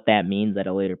into what that means at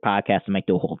a later podcast. I might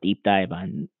do a whole deep dive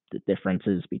on the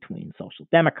differences between social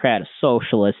democrat, a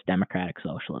socialist, democratic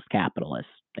socialist, capitalist,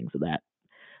 things of that.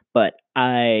 But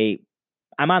I'm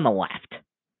on the left.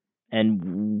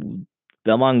 And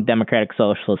among democratic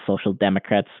socialists, social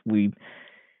democrats, we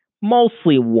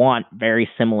mostly want very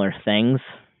similar things.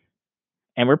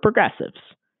 And we're progressives.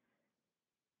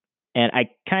 And I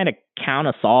kind of count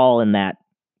us all in that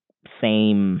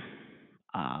same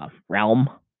realm.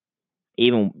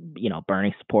 Even,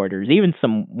 Bernie supporters, even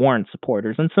some Warren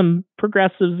supporters, and some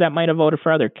progressives that might have voted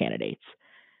for other candidates.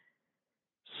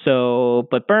 So,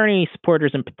 but Bernie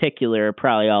supporters in particular are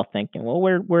probably all thinking, well,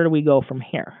 where do we go from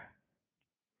here?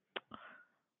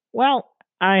 Well,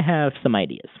 I have some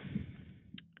ideas.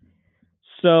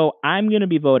 So I'm going to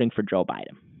be voting for Joe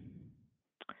Biden.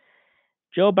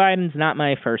 Joe Biden's not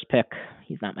my first pick.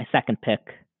 He's not my second pick.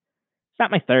 He's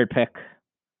not my third pick.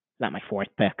 He's not my fourth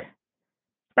pick.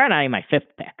 He's probably not even my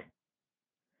fifth pick.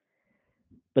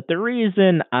 But the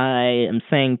reason I am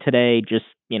saying today, just,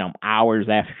 hours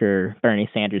after Bernie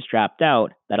Sanders dropped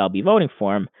out, that I'll be voting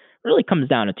for him, really comes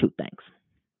down to 2 things.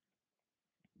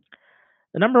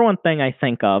 The number one thing I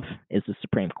think of is the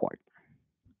Supreme Court.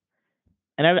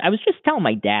 And I was just telling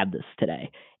my dad this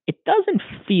today. It doesn't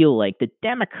feel like the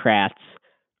Democrats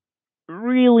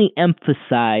really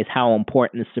emphasize how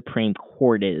important the Supreme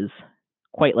Court is,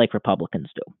 quite like Republicans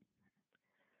do.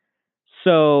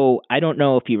 So I don't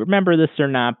know if you remember this or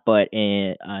not, but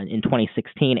in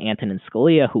 2016, Antonin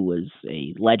Scalia, who was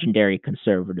a legendary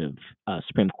conservative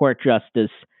Supreme Court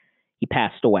justice, he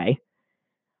passed away.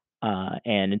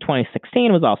 And in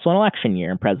 2016 was also an election year,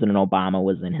 and President Obama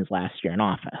was in his last year in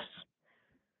office.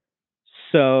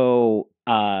 So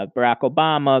Barack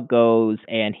Obama goes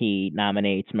and he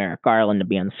nominates Merrick Garland to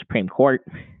be on the Supreme Court.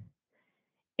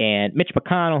 And Mitch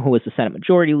McConnell, who was the Senate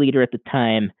Majority Leader at the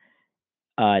time,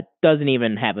 doesn't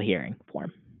even have a hearing for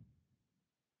him.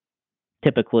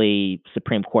 Typically,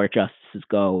 Supreme Court justices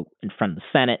go in front of the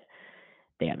Senate.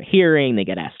 They have a hearing, they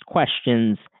get asked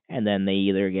questions, and then they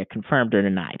either get confirmed or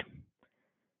denied.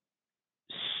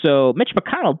 So Mitch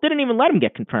McConnell didn't even let him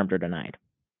get confirmed or denied.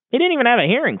 He didn't even have a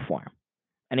hearing for him.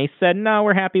 And he said, no,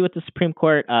 we're happy with the Supreme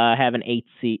Court having 8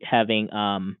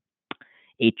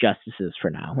 justices for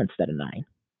now instead of 9.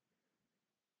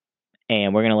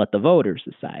 And we're going to let the voters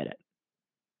decide it.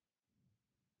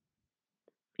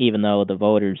 Even though the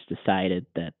voters decided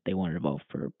that they wanted to vote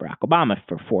for Barack Obama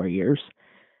for 4 years,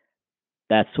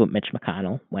 that's what Mitch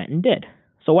McConnell went and did.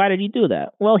 So why did he do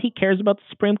that? Well, he cares about the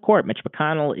Supreme Court. Mitch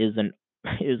McConnell is an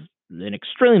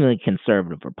extremely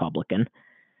conservative Republican,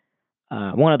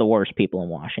 one of the worst people in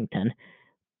Washington.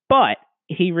 But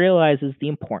he realizes the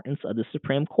importance of the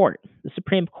Supreme Court. The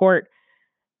Supreme Court,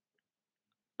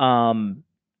 in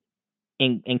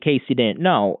case you didn't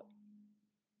know,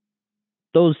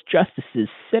 those justices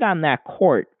sit on that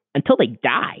court until they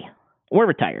die or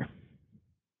retire.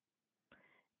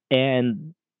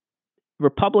 And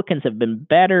Republicans have been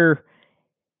better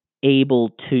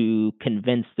able to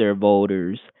convince their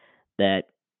voters that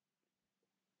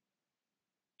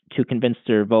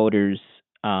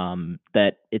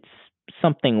it's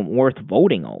something worth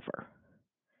voting over.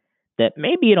 That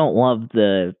maybe you don't love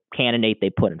the candidate they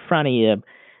put in front of you.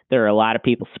 There are a lot of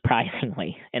people,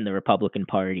 surprisingly, in the Republican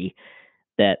Party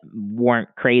that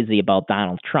weren't crazy about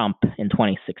Donald Trump in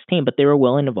 2016, but they were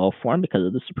willing to vote for him because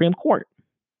of the Supreme Court.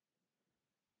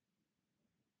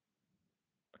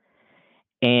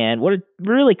 And what it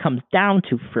really comes down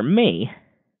to for me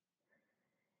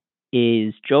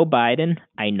is Joe Biden,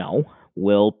 I know,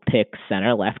 will pick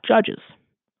center-left judges.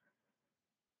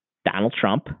 Donald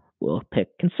Trump will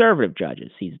pick conservative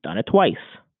judges. He's done it twice.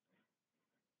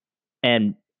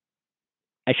 And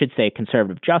I should say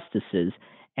conservative justices.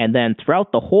 And then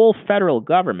throughout the whole federal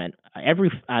government,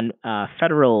 on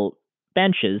federal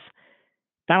benches,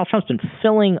 Donald Trump's been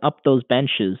filling up those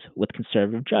benches with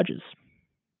conservative judges.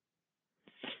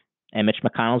 And Mitch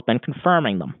McConnell's been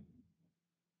confirming them.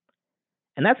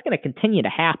 And that's going to continue to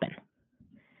happen.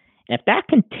 And if that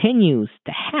continues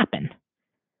to happen,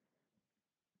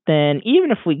 then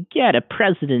even if we get a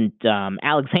President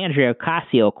Alexandria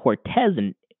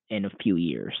Ocasio-Cortez in a few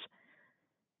years,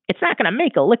 it's not going to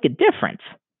make a lick of difference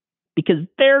because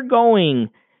they're going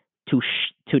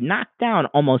to knock down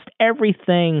almost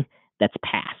everything that's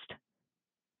passed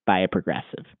by a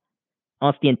progressive.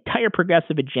 Almost the entire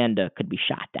progressive agenda could be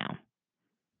shot down.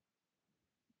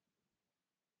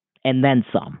 And then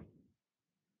some.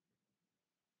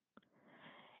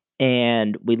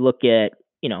 And we look at,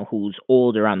 who's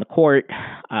older on the court.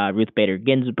 Ruth Bader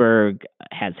Ginsburg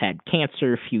has had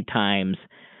cancer a few times.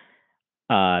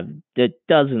 That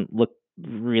doesn't look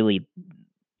really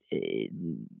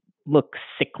look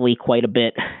sickly quite a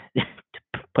bit,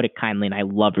 to put it kindly. And I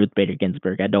love Ruth Bader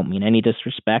Ginsburg. I don't mean any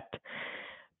disrespect,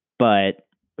 but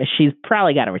she's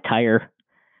probably got to retire.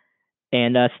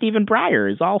 And Stephen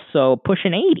Breyer is also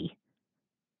pushing 80,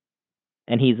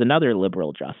 and he's another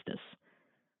liberal justice.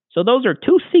 So those are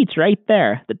two seats right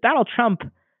there that Donald Trump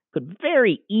could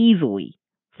very easily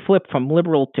flip from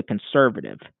liberal to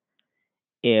conservative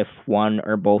if one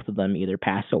or both of them either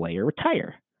pass away or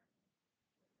retire.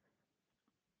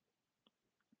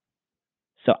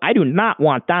 So I do not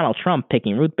want Donald Trump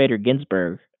picking Ruth Bader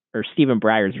Ginsburg or Stephen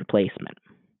Breyer's replacement.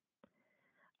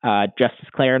 Justice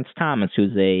Clarence Thomas,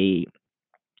 who's a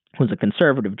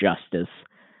conservative justice,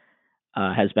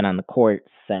 has been on the court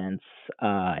since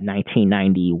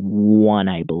 1991,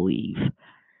 I believe.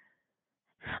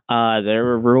 There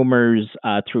were rumors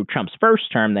through Trump's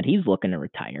first term that he's looking to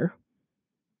retire.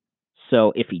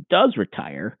 So if he does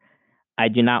retire, I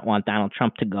do not want Donald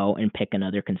Trump to go and pick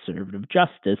another conservative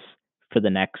justice for the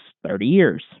next 30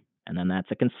 years. And then that's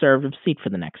a conservative seat for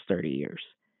the next 30 years.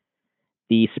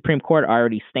 The Supreme Court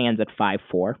already stands at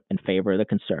 5-4 in favor of the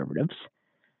conservatives.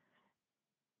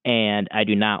 And I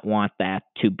do not want that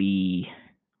to be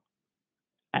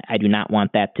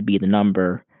the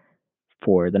number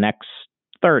for the next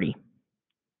 30.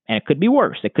 And it could be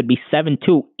worse. It could be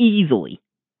 7-2 easily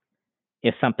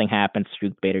if something happens to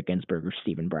Ruth Bader Ginsburg or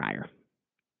Stephen Breyer.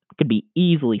 It could be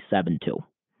easily 7-2.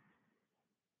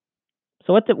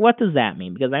 So what does that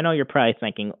mean? Because I know you're probably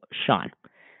thinking, Shawn,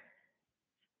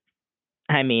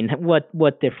 I mean,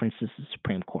 what difference does the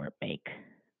Supreme Court make?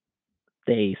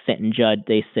 They sit in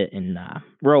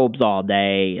robes all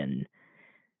day, and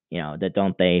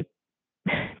they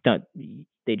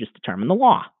just determine the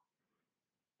law,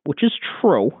 which is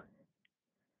true.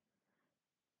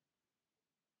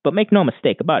 But make no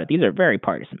mistake about it, these are very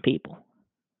partisan people.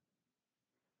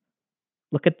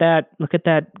 Look at that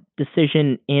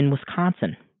decision in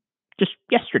Wisconsin just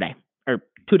yesterday, or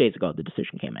 2 days ago. The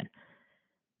decision came in.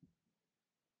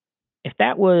 If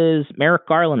that was Merrick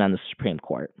Garland on the Supreme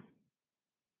Court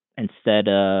instead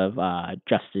of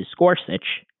Justice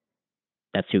Gorsuch,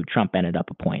 that's who Trump ended up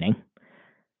appointing,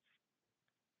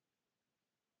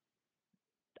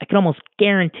 I can almost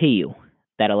guarantee you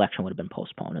that election would have been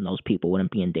postponed and those people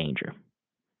wouldn't be in danger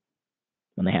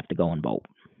when they have to go and vote.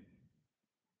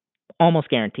 Almost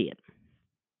guarantee it.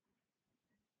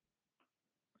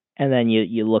 And then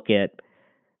you look at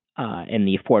in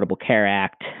the Affordable Care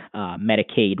Act,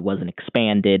 Medicaid wasn't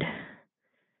expanded.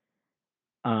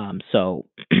 So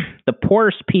the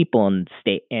poorest people in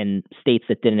states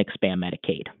that didn't expand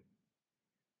Medicaid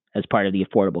as part of the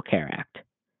Affordable Care Act,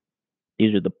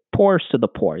 these are the poorest of the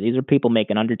poor. These are people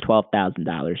making under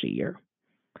 $12,000 a year.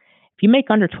 If you make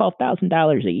under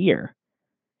 $12,000 a year,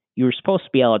 you were supposed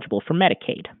to be eligible for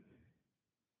Medicaid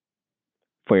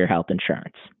for your health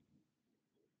insurance.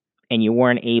 And you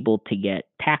weren't able to get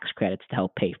tax credits to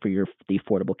help pay for the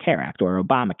Affordable Care Act or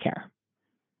Obamacare.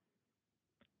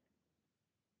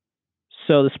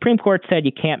 So the Supreme Court said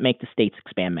you can't make the states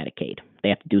expand Medicaid. They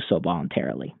have to do so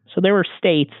voluntarily. So there were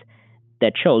states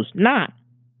that chose not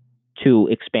to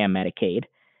expand Medicaid,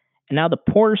 and now the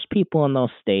poorest people in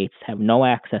those states have no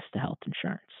access to health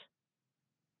insurance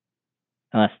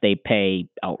unless they pay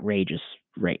outrageous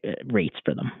rates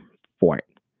for it.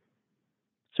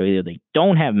 So either they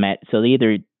don't have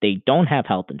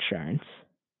health insurance,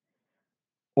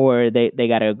 or they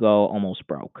got to go almost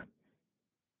broke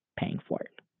paying for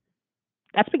it.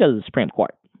 That's because of the Supreme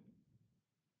Court.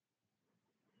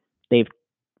 They've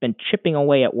been chipping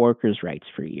away at workers' rights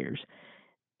for years.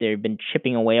 They've been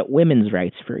chipping away at women's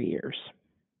rights for years.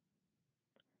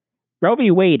 Roe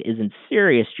v. Wade is in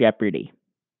serious jeopardy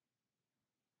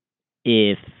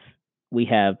if we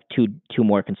have two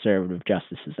more conservative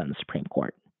justices on the Supreme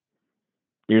Court.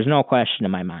 There's no question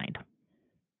in my mind.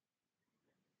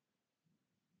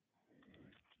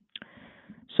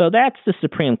 So that's the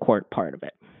Supreme Court part of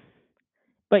it.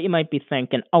 But you might be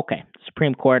thinking, okay,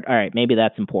 Supreme Court, all right, maybe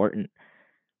that's important.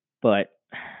 But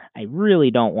I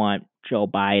really don't want Joe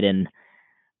Biden.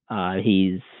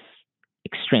 He's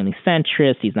extremely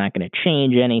centrist. He's not going to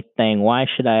change anything. Why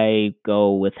should I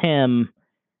go with him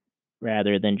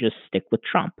rather than just stick with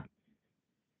Trump?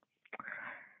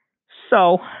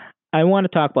 So I want to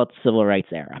talk about the civil rights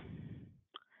era.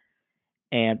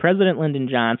 And President Lyndon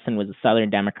Johnson was a Southern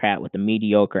Democrat with a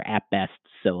mediocre, at best,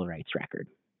 civil rights record.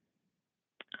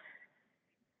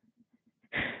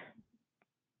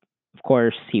 Of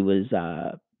course, he was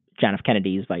John F.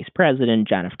 Kennedy's vice president.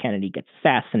 John F. Kennedy gets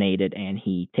assassinated, and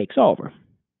he takes over.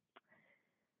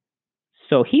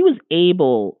 So he was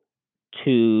able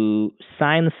to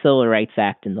sign the Civil Rights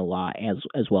Act into law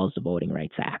as well as the Voting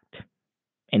Rights Act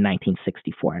in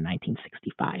 1964 and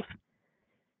 1965.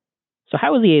 So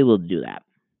how was he able to do that?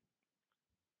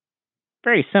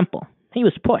 Very simple. He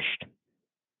was pushed.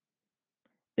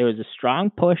 There was a strong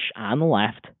push on the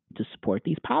left to support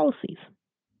these policies.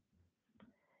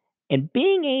 And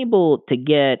being able to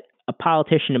get a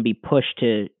politician to be pushed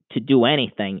to do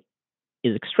anything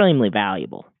is extremely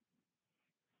valuable.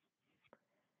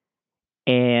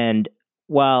 And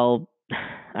while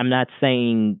I'm not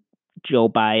saying Joe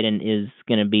Biden is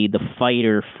going to be the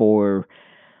fighter for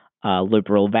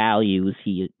liberal values,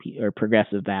 or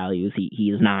progressive values,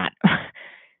 he is not.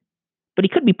 But he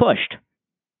could be pushed.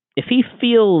 If he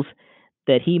feels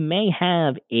that he may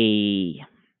have an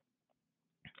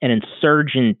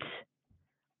insurgent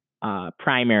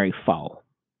primary foe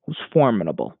who's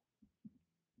formidable,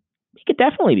 he could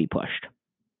definitely be pushed.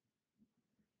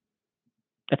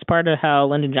 That's part of how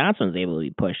Lyndon Johnson was able to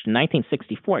be pushed. In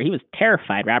 1964, he was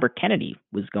terrified Robert Kennedy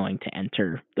was going to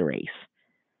enter the race.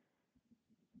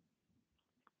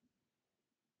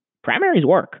 Primaries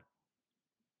work.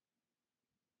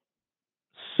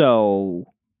 So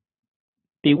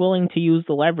be willing to use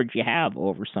the leverage you have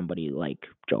over somebody like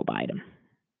Joe Biden.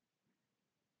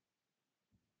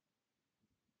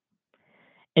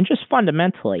 And just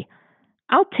fundamentally,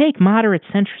 I'll take moderate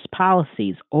centrist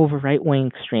policies over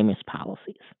right-wing extremist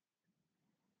policies.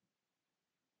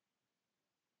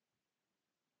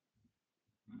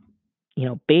 You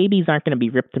know, babies aren't going to be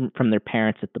ripped from their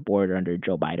parents at the border under a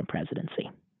Joe Biden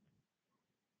presidency.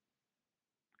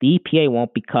 The EPA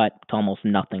won't be cut to almost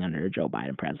nothing under a Joe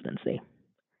Biden presidency.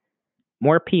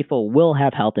 More people will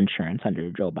have health insurance under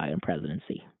a Joe Biden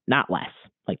presidency, not less,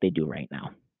 like they do right now.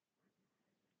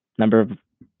 Number of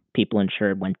people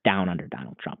insured went down under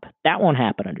Donald Trump. That won't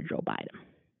happen under Joe Biden.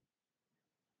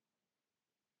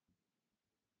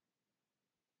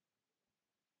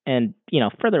 And,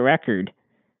 for the record,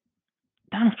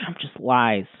 Donald Trump just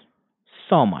lies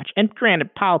so much. And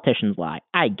granted, politicians lie.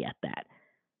 I get that.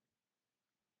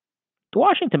 The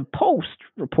Washington Post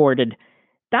reported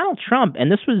Donald Trump,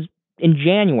 and this was in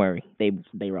January,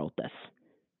 they wrote this.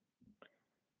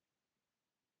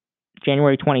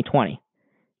 January 2020.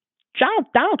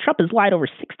 Donald Trump has lied over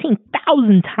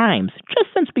 16,000 times just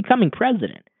since becoming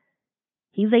president.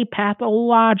 He's a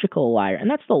pathological liar, and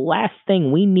that's the last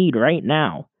thing we need right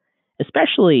now,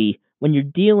 especially when you're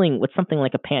dealing with something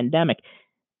like a pandemic,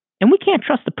 and we can't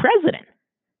trust the president.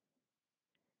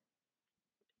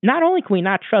 Not only can we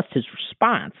not trust his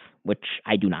response, which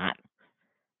I do not,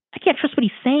 I can't trust what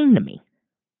he's saying to me.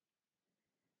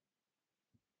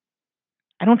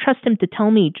 I don't trust him to tell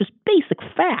me just basic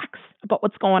facts about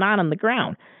what's going on the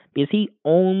ground, because he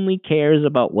only cares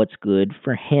about what's good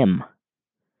for him.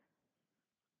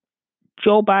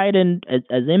 Joe Biden,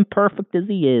 as imperfect as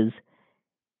he is,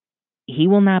 he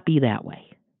will not be that way.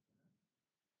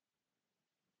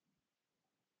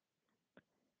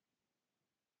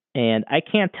 And I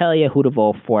can't tell you who to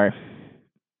vote for.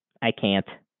 I can't.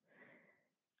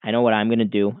 I know what I'm going to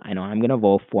do. I know I'm going to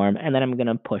vote for him, and then I'm going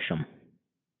to push him.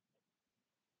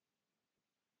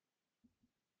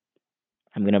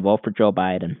 I'm going to vote for Joe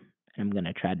Biden, and I'm going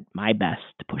to try my best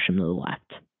to push him to the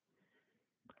left.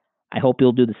 I hope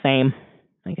you'll do the same.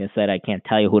 Like I said, I can't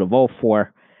tell you who to vote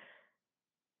for,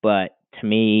 but to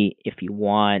me, if you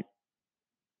want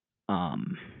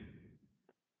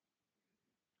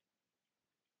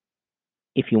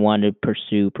to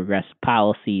pursue progressive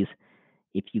policies,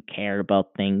 if you care about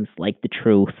things like the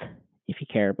truth, if you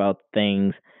care about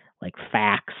things like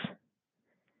facts,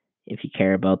 if you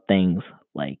care about things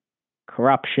like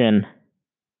corruption,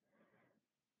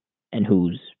 and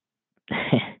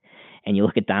and you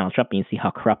look at Donald Trump and you see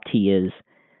how corrupt he is,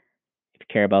 if you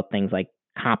care about things like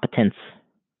competence,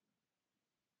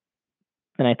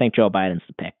 then I think Joe Biden's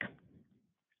the pick.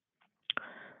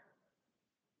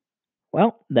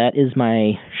 Well, that is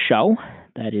my show.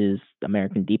 That is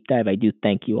American Deep Dive. I do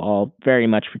thank you all very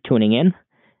much for tuning in,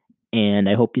 and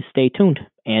I hope you stay tuned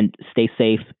and stay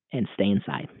safe and stay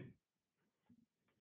inside.